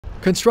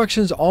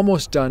Construction's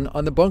almost done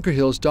on the Bunker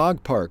Hills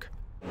Dog Park.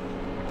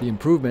 The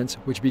improvements,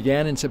 which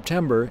began in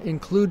September,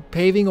 include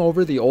paving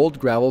over the old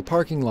gravel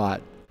parking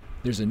lot.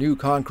 There's a new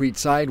concrete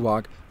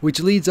sidewalk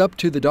which leads up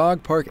to the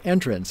dog park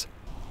entrance.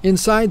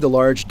 Inside the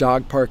large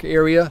dog park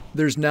area,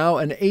 there's now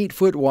an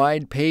 8-foot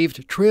wide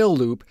paved trail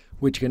loop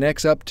which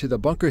connects up to the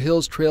Bunker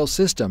Hills Trail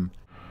system.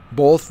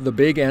 Both the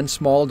big and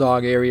small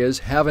dog areas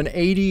have an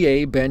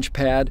ADA bench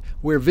pad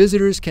where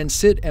visitors can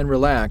sit and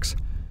relax.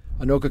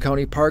 Anoka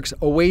County Parks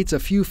awaits a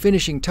few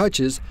finishing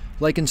touches,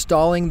 like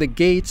installing the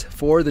gates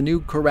for the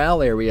new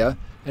corral area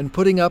and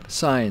putting up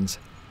signs.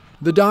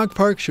 The dog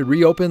park should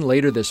reopen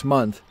later this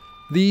month.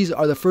 These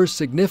are the first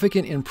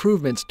significant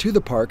improvements to the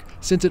park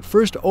since it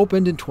first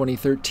opened in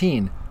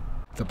 2013.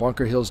 The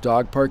Bunker Hills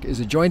Dog Park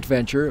is a joint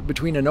venture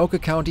between Anoka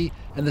County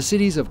and the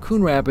cities of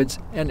Coon Rapids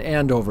and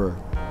Andover.